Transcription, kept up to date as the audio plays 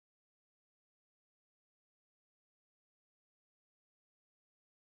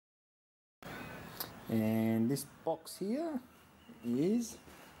And this box here is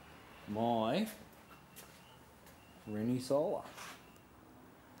my Rennie Solar.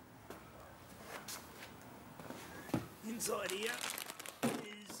 Inside here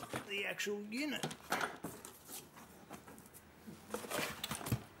is the actual unit.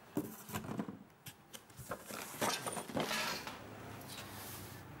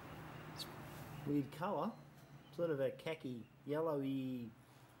 Weird colour, sort of a khaki, yellowy,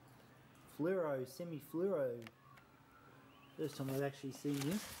 fluoro, semi-fluoro. First time I've actually seen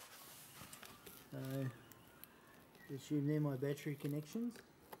this. So, I assume they're my battery connections.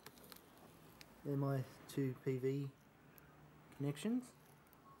 They're my two PV connections.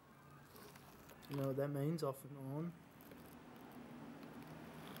 You know what that means, off and on.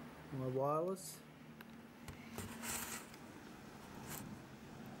 My wireless.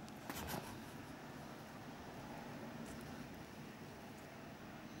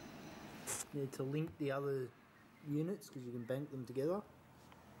 Need to link the other units because you can bank them together.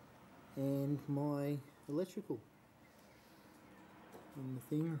 And my electrical. And the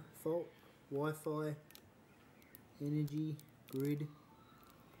thing, fault, Wi-Fi, energy, grid,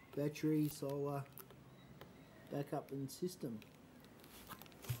 battery, solar, backup and system.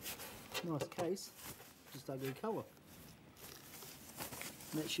 Nice case, just ugly colour.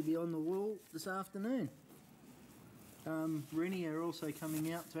 That should be on the wall this afternoon. Rennie are also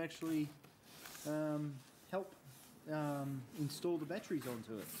coming out to actually help install the batteries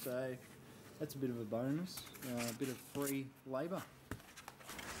onto it, so that's a bit of a bonus, a bit of free labour.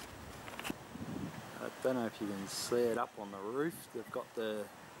 I don't know if you can see it up on the roof. They've got the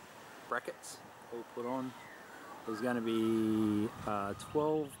brackets all put on. There's going to be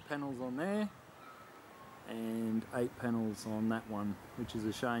 12 panels on there and 8 panels on that one, which is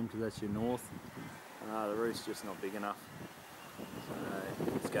a shame because that's your north. The roof's just not big enough, so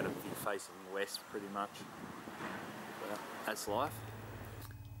it's going to be facing west pretty much. But that's life.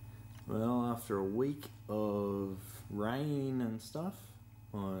 Well, after a week of rain and stuff,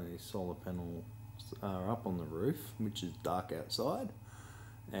 my solar panels are up on the roof, which is dark outside,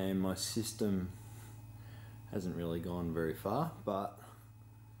 and my system hasn't really gone very far, but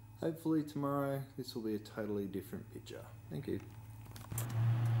hopefully tomorrow this will be a totally different picture. Thank you.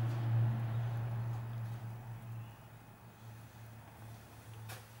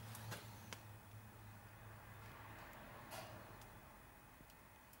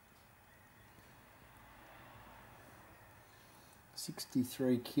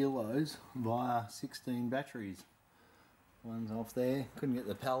 $63 kilos via 16 batteries. One's off there, couldn't get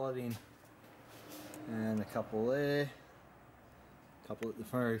the pallet in, and a couple there, a couple at the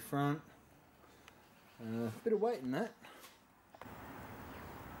very front. Bit of weight in that.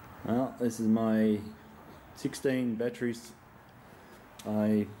 Well, this is my 16 batteries.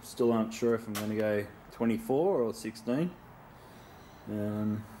 I still aren't sure if I'm going to go 24 or 16.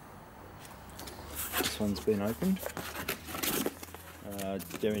 This one's been opened.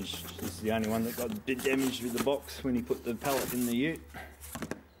 Damaged. This is the only one that got a bit damaged with the box when he put the pallet in the ute.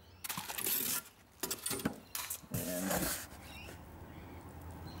 And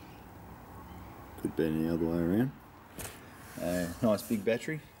could be any other way around. Nice big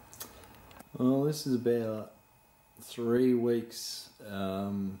battery. Well, this is about 3 weeks.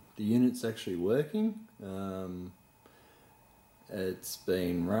 The unit's actually working. It's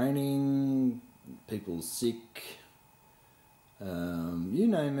been raining, people sick. You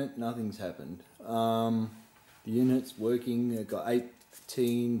name it, nothing's happened. The unit's working. It got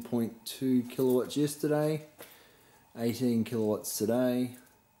 18.2 kilowatts yesterday, 18 kilowatts today.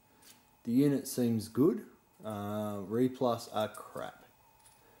 The unit seems good. Replus are crap.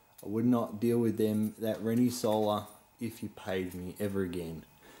 I would not deal with them, that Rennie Solar, if you paid me ever again.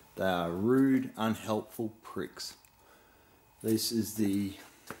 They are rude, unhelpful pricks. This is the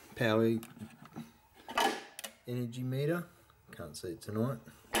power energy meter. Can't see it tonight.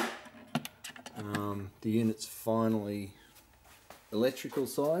 The unit's finally, electrical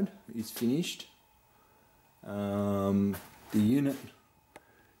side is finished. The unit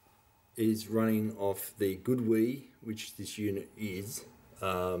is running off the GoodWe, which this unit is,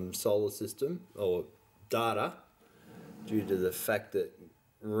 solar system or data, due to the fact that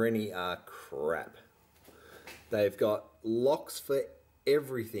Rennie are crap. They've got locks for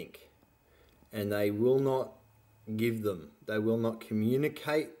everything and they will not give them. They will not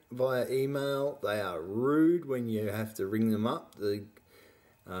communicate via email. They are rude when you have to ring them up. The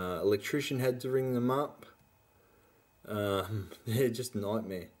electrician had to ring them up. They're just a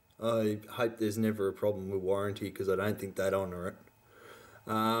nightmare. I hope there's never a problem with warranty because I don't think they'd honour it.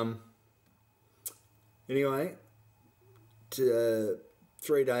 Anyway,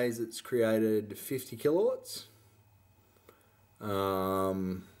 3 days it's created 50 kilowatts.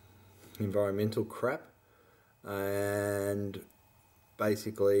 Environmental crap. And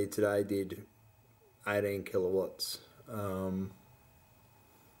basically today did 18 kilowatts,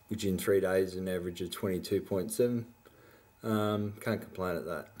 which in 3 days is an average of 22.7. Can't complain at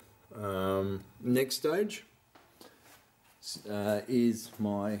that. Next stage is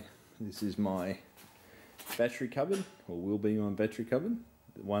this is my battery cupboard, or will be my battery cupboard.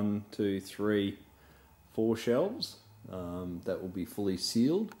 1, 2, 3, 4 shelves that will be fully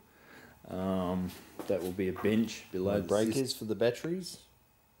sealed. That will be a bench below the breakers for the batteries.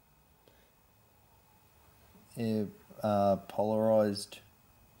 Polarized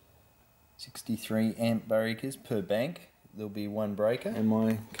 63 amp breakers per bank. There'll be 1 breaker. And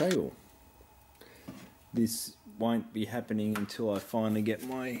my cable. This won't be happening until I finally get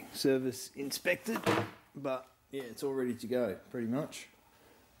my service inspected, but yeah, it's all ready to go pretty much.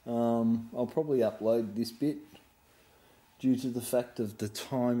 I'll probably upload this bit due to the fact of the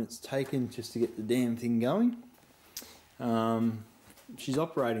time it's taken just to get the damn thing going. She's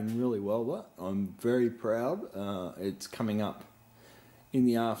operating really well, but I'm very proud. It's coming up in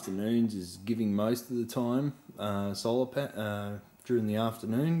the afternoons, is giving most of the time solar during the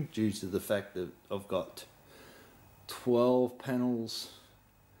afternoon, due to the fact that I've got 12 panels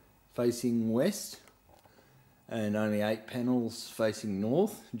facing west and only 8 panels facing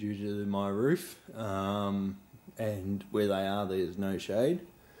north due to my roof, and where they are there's no shade,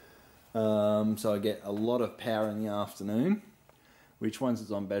 so I get a lot of power in the afternoon, which once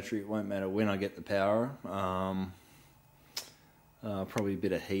it's on battery it won't matter when I get the power. Probably a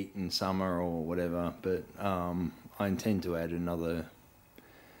bit of heat in summer or whatever, but I intend to add another,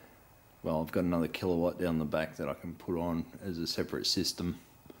 well, I've got another kilowatt down the back that I can put on as a separate system.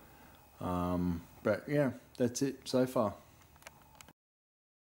 But yeah, that's it so far.